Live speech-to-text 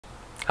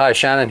Hi,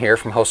 Shannon here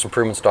from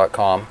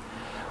houseimprovements.com.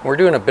 We're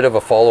doing a bit of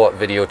a follow-up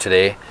video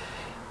today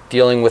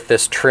dealing with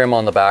this trim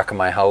on the back of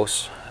my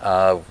house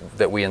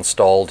that we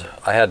installed.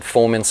 I had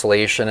foam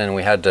insulation and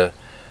we had to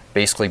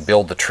basically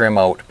build the trim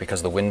out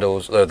because the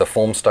windows, the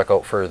foam stuck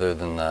out further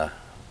than the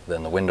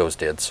windows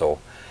did. So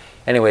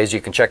anyways,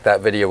 you can check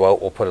that video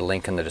out. We'll put a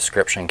link in the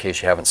description in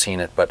case you haven't seen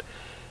it. But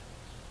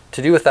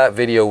to do with that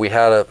video, we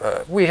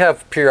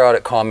have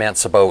periodic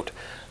comments about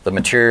the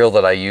material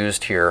that I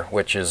used here,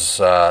 which is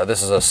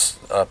this is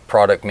a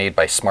product made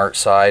by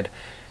SmartSide.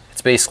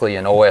 It's basically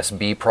an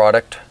OSB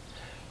product,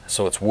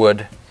 so it's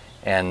wood,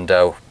 and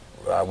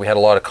we had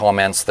a lot of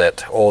comments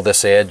that, oh,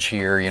 this edge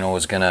here, you know,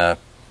 is gonna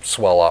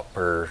swell up,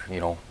 or you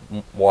know,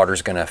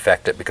 water's gonna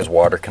affect it because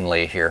water can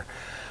lay here.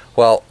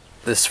 Well,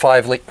 this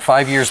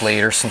 5 years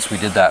later since we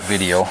did that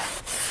video,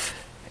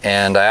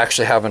 and I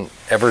actually haven't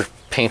ever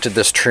painted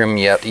this trim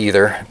yet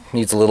either. It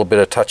needs a little bit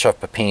of touch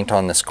up of paint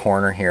on this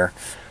corner here.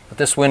 But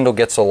this window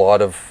gets a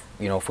lot of,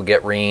 you know, if we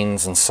get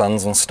rains and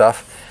suns and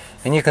stuff,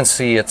 and you can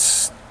see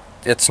it's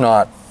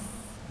not,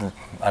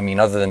 I mean,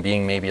 other than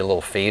being maybe a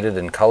little faded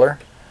in color,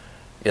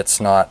 it's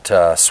not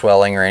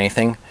swelling or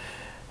anything.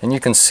 And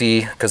you can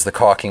see, because the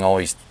caulking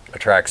always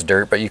attracts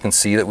dirt, but you can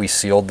see that we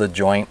sealed the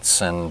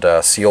joints and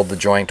sealed the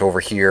joint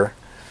over here,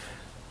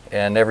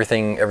 and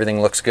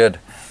everything looks good.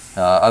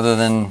 Other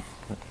than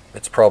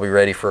it's probably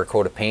ready for a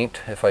coat of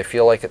paint if I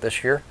feel like it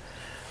this year.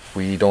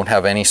 We don't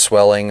have any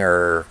swelling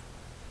or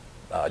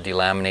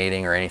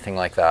delaminating or anything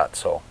like that.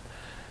 So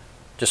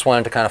just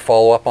wanted to kind of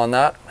follow up on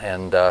that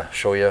and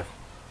show you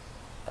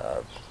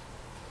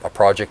a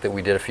project that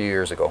we did a few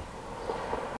years ago.